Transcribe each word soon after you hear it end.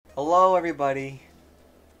Hello everybody,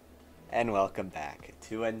 and welcome back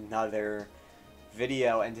to another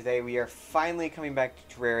video, and today we are finally coming back to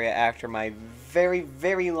Terraria after my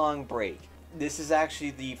very long break. This is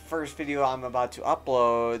actually the first video I'm about to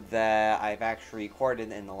upload that I've actually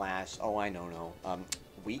recorded in the last,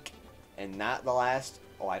 week, and not the last,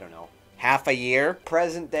 half a year.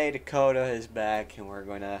 Present day Dakota is back, and we're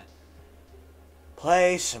gonna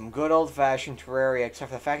play some good old-fashioned Terraria,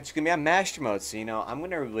 except for the fact it's going to be on Master Mode, so, I'm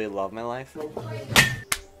going to really love my life.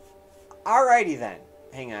 Alrighty then.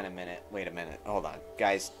 Hang on a minute. Wait a minute. Hold on.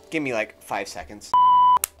 Guys, give me like 5 seconds.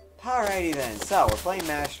 Alrighty then. So, we're playing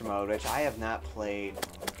Master Mode, which I have not played.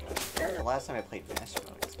 The last time I played Master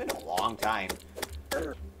Mode, it's been a long time.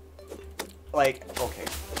 Like, okay.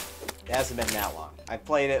 It hasn't been that long. I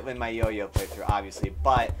played it when my yo-yo playthrough, obviously,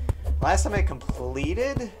 but last time I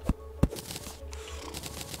completed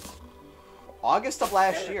August of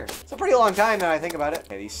last year. It's a pretty long time now I think about it.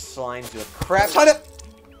 Okay, these slimes do a crap ton of...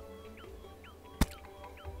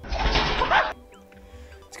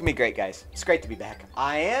 It's gonna be great, guys. It's great to be back.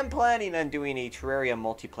 I am planning on doing a Terraria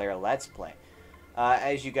multiplayer Let's Play.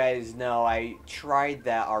 As you guys know, I tried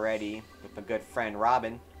that already with my good friend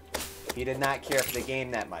Robin. He did not care for the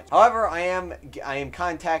game that much. However, I am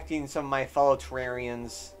contacting some of my fellow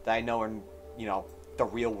Terrarians that I know in, the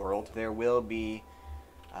real world. There will be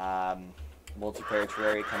multiplayer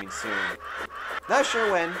Terraria coming soon. Not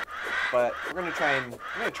sure when, but we're gonna try and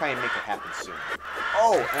make it happen soon.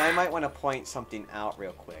 Oh, and I might want to point something out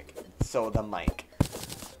real quick. So the mic.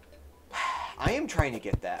 I am trying to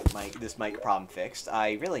get this mic problem fixed.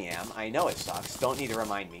 I really am. I know it sucks. Don't need to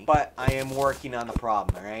remind me. But I am working on the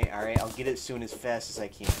problem, alright? Alright, I'll get it soon as fast as I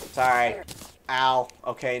can. Sorry. Ow.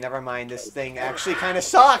 Okay, never mind. This thing actually kind of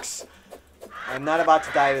sucks! I'm not about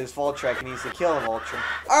to die to this Vulture. He needs to kill a Vulture.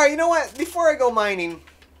 Alright, you know what? Before I go mining,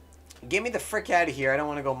 get me the frick out of here. I don't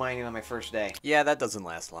want to go mining on my first day. Yeah, that doesn't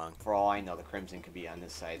last long. For all I know, the Crimson could be on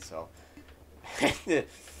this side, so... I think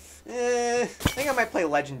I might play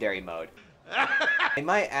Legendary mode. I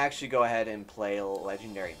might actually go ahead and play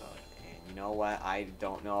Legendary mode. And you know what? I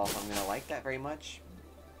don't know if I'm going to like that very much.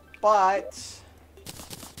 But... it's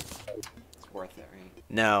worth it, right?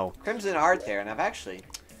 No. Crimson Heart there, and I've actually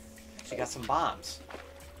got some bombs.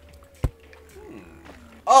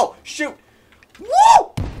 Oh, shoot!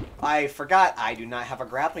 Woo! I forgot I do not have a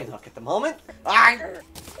grappling hook at the moment. What?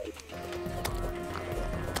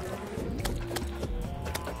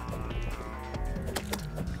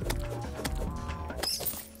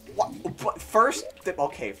 First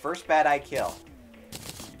bad I kill.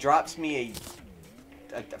 Drops me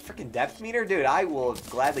a freaking depth meter? Dude, I will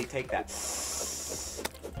gladly take that.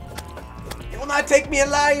 It will not take me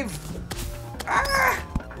alive! Ah!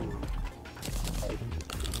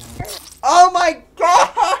 Oh my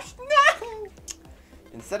gosh! No!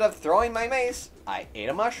 Instead of throwing my mace, I ate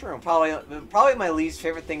a mushroom. Probably my least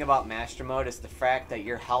favorite thing about Master Mode is the fact that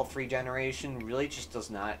your health regeneration really just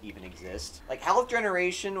does not even exist. Like, health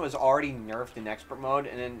regeneration was already nerfed in Expert Mode,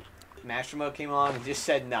 and then Master Mode came along and just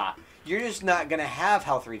said, nah, you're just not gonna have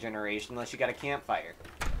health regeneration unless you got a campfire.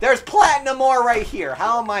 There's platinum ore right here.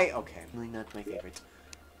 How am I... Okay, really not my favorites.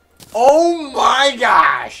 Oh my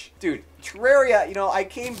gosh! Dude, Terraria, I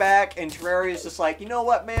came back and Terraria's just like, you know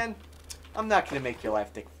what, man? I'm not going to make your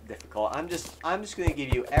life difficult. I'm just going to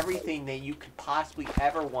give you everything that you could possibly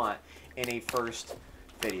ever want in a first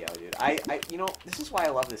video, dude. This is why I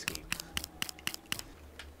love this game.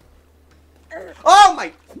 Oh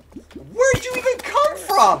my... Where'd you even come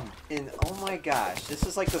from? And oh my gosh, this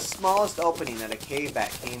is like the smallest opening that a cave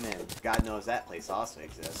bat came in. God knows that place also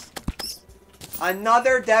exists.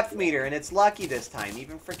 Another depth meter, and it's lucky this time.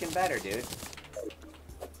 Even freaking better, dude.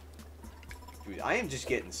 Dude, I am just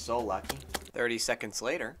getting so lucky. 30 seconds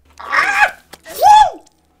later. Ah! Woo!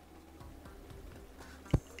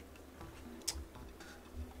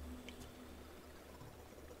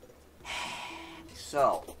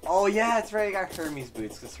 So, oh yeah, that's right, I got Hermes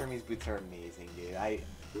boots, because Hermes boots are amazing, dude.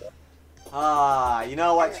 You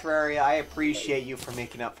know what, Terraria? I appreciate you for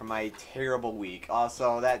making up for my terrible week.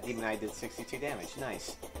 Also, that Demon Eye did 62 damage.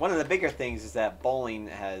 Nice. One of the bigger things is that bowling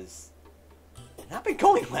has not been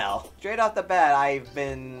going well. Straight off the bat, I've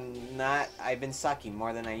been sucking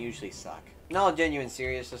more than I usually suck. In all genuine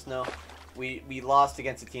seriousness, no. We lost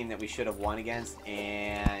against a team that we should have won against,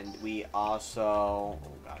 and we also...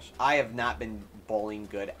 Oh gosh. I have not been bowling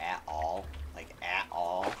good at all. Like, at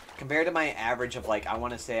all. Compared to my average of, like, I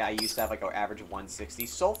want to say I used to have, like, an average of 160.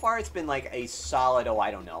 So far, it's been, like, a solid,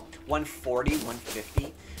 140,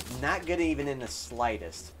 150. Not good even in the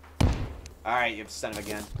slightest. Alright, you son of a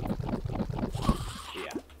gun.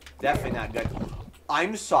 Yeah. Definitely not good.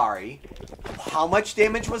 I'm sorry. How much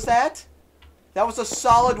damage was that? That was a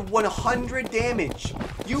solid 100 damage.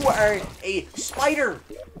 You are a spider.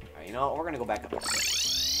 Alright, you know what? We're gonna go back up.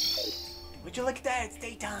 Would you look at that? It's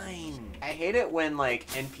daytime. I hate it when, like,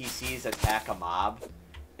 NPCs attack a mob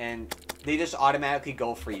and they just automatically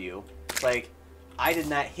go for you. It's like, I did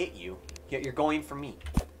not hit you, yet you're going for me.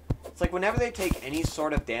 It's like whenever they take any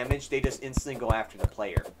sort of damage, they just instantly go after the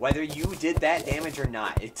player. Whether you did that damage or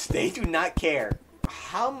not, they do not care.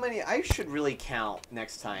 How many, I should really count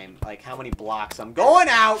next time, like how many blocks I'm going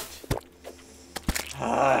out!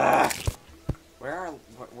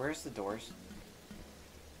 Where's the doors?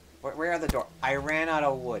 Where are the doors? I ran out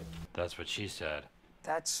of wood. That's what she said.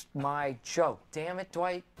 That's my joke. Damn it,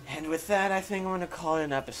 Dwight. And with that, I think I'm going to call it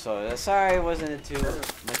an episode. Sorry it wasn't too much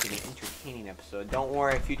of an entertaining episode. Don't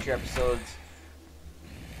worry, future episodes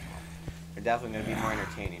are definitely going to be more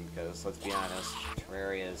entertaining because, let's be honest,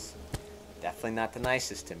 Terraria is definitely not the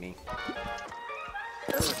nicest to me.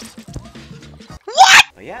 What?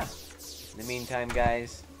 But yeah, in the meantime,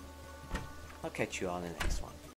 guys, I'll catch you on the next one.